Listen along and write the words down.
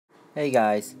Hey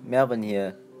guys, Melvin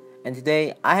here, and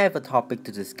today I have a topic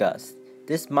to discuss.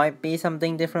 This might be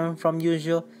something different from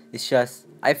usual, it's just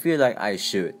I feel like I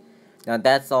should. Now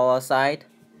that's all aside,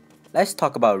 let's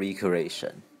talk about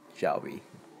recreation, shall we?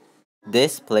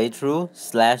 This playthrough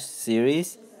slash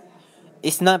series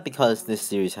is not because this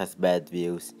series has bad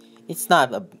views. It's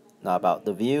not about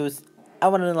the views. I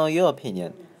want to know your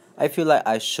opinion. I feel like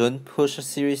I shouldn't push a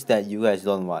series that you guys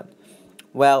don't want.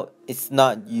 Well, it's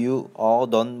not you all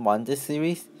don't want this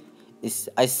series. It's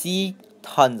I see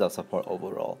tons of support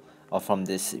overall from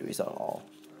this series at all.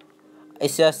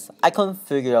 It's just I can't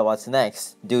figure out what's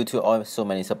next due to all so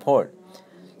many support.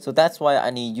 So that's why I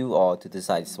need you all to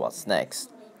decide what's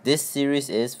next. This series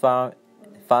is fun,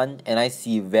 and I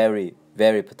see very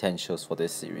potentials for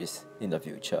this series in the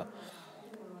future.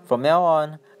 From now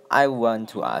on, I want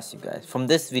to ask you guys. From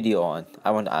this video on,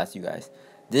 I want to ask you guys.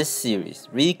 This series,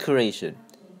 recreation,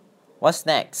 what's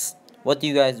next? What do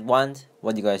you guys want?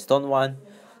 What do you guys don't want?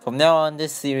 From now on,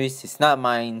 this series is not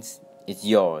mine, it's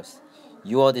yours.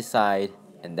 You all decide,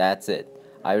 and that's it.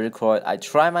 I record, I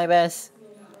try my best.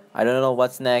 I don't know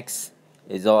what's next.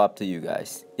 It's all up to you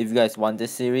guys. If you guys want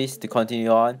this series to continue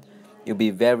on, it'll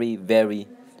be very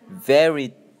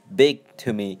big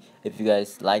to me if you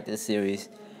guys like this series.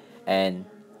 And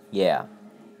yeah,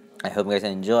 I hope you guys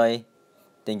enjoy.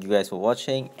 Thank you guys for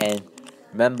watching, and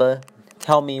remember,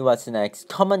 tell me what's next.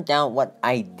 Comment down what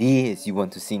ideas you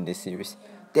want to see in this series.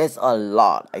 There's a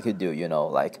lot I could do,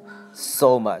 like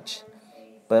so much.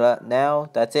 But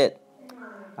now that's it.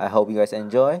 I hope you guys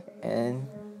enjoy, and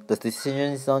the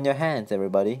decision is on your hands,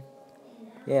 everybody.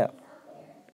 Yeah.